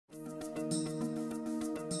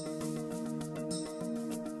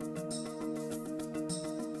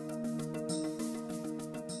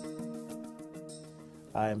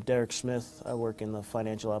I am Derek Smith. I work in the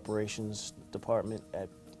financial operations department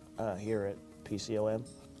here at PCOM.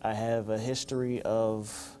 I have a history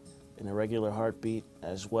of an irregular heartbeat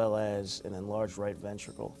as well as an enlarged right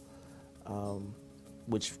ventricle,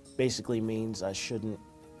 which basically means I shouldn't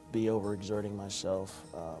be overexerting myself.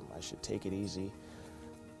 I should take it easy,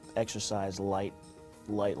 exercise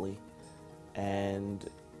lightly, and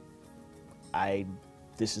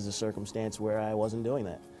this is a circumstance where I wasn't doing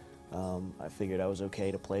that. I figured I was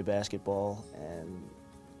okay to play basketball, and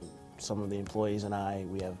some of the employees and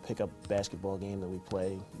we have a pickup basketball game that we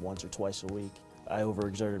play once or twice a week. I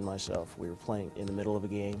overexerted myself. We were playing in the middle of a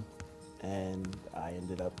game, and I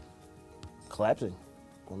ended up collapsing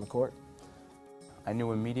on the court. I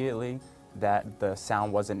knew immediately that the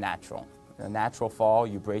sound wasn't natural. A natural fall,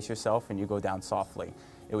 you brace yourself and you go down softly.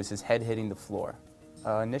 It was his head hitting the floor.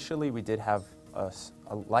 Initially, we did have a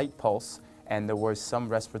light pulse, and there were some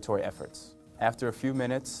respiratory efforts. After a few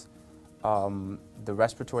minutes, the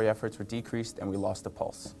respiratory efforts were decreased and we lost the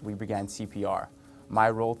pulse. We began CPR. My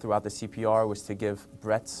role throughout the CPR was to give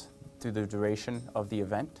breaths through the duration of the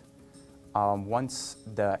event. Once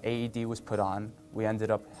the AED was put on, we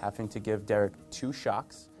ended up having to give Derek 2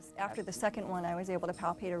 shocks. After the second one, I was able to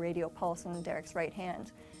palpate a radial pulse in Derek's right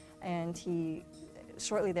hand, and he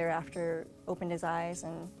shortly thereafter opened his eyes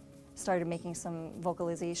and started making some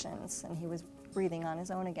vocalizations, and he was breathing on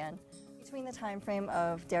his own again. Between the time frame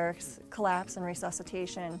of Derek's collapse and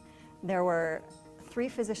resuscitation, there were 3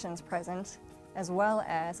 physicians present, as well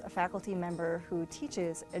as a faculty member who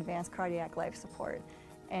teaches advanced cardiac life support.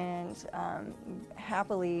 And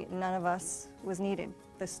happily, none of us was needed.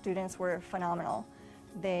 The students were phenomenal.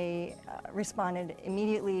 They responded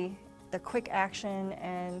immediately. The quick action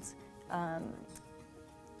and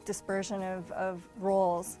dispersion of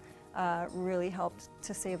roles really helped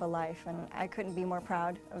to save a life, and I couldn't be more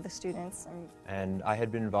proud of the students. And I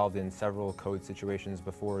had been involved in several code situations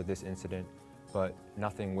before this incident, but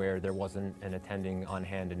nothing where there wasn't an attending on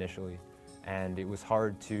hand initially. And it was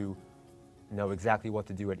hard to know exactly what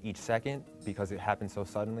to do at each second because it happened so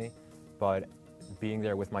suddenly, but being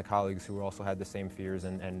there with my colleagues who also had the same fears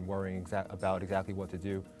and worrying about exactly what to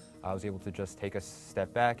do, I was able to just take a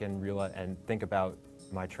step back and realize and think about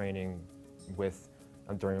my training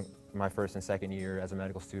during my first and second year as a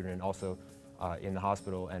medical student, and also in the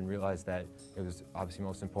hospital, and realize that it was obviously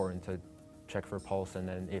most important to check for pulse, and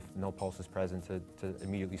then if no pulse is present, to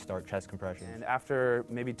immediately start chest compressions. And after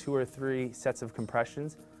maybe 2 or 3 sets of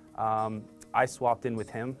compressions, I swapped in with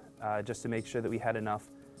him just to make sure that we had enough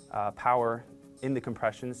power in the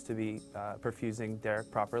compressions to be perfusing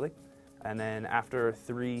Derek properly. And then after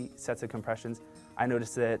 3 sets of compressions, I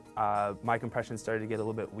noticed that my compressions started to get a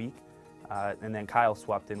little bit weak, and then Kyle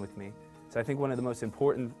swapped in with me. So I think one of the most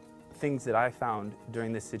important things that I found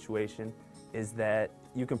during this situation is that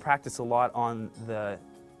you can practice a lot on the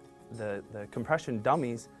compression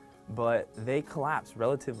dummies, but they collapse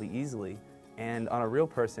relatively easily. And on a real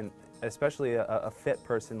person, especially a fit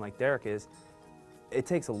person like Derek is, it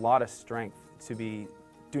takes a lot of strength to be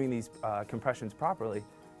doing these compressions properly.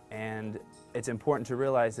 And it's important to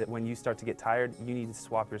realize that when you start to get tired, you need to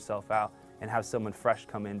swap yourself out and have someone fresh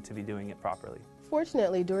come in to be doing it properly.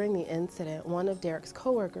 Fortunately, during the incident, one of Derek's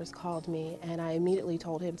coworkers called me, and I immediately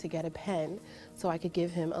told him to get a pen so I could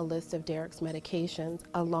give him a list of Derek's medications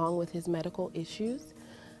along with his medical issues.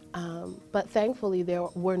 But thankfully, there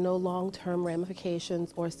were no long-term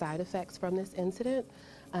ramifications or side effects from this incident.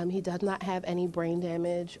 He does not have any brain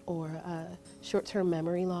damage or short-term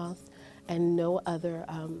memory loss, and no other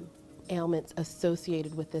ailments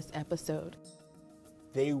associated with this episode.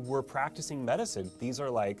 They were practicing medicine. These are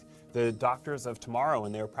like the doctors of tomorrow,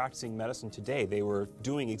 and they were practicing medicine today. They were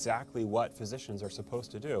doing exactly what physicians are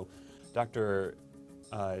supposed to do. Dr.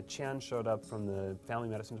 Chan showed up from the family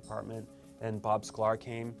medicine department, and Bob Sklar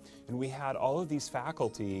came, and we had all of these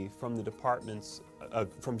faculty from the departments,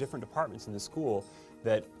 from different departments in the school,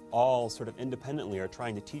 that all sort of independently are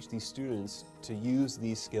trying to teach these students to use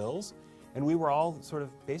these skills. And we were all sort of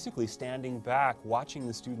basically standing back, watching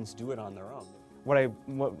the students do it on their own.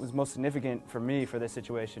 What was most significant for me for this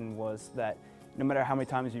situation was that no matter how many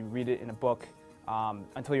times you read it in a book,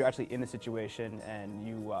 until you're actually in the situation and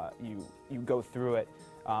you go through it,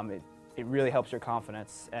 it really helps your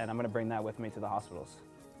confidence, and I'm going to bring that with me to the hospitals.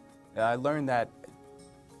 I learned that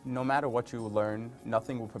no matter what you learn,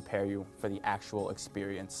 nothing will prepare you for the actual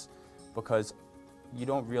experience, because you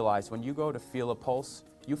don't realize when you go to feel a pulse,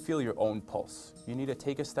 you feel your own pulse. You need to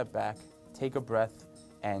take a step back, take a breath,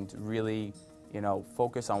 and really,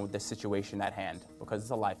 focus on the situation at hand, because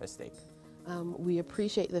it's a life at stake. We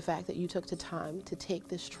appreciate the fact that you took the time to take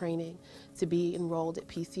this training to be enrolled at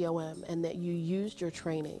PCOM and that you used your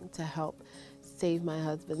training to help save my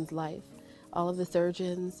husband's life. All of the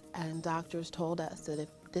surgeons and doctors told us that if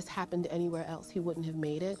this happened anywhere else, he wouldn't have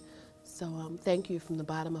made it. So thank you from the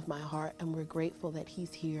bottom of my heart, and we're grateful that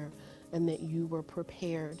he's here and that you were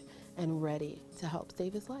prepared and ready to help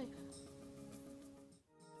save his life.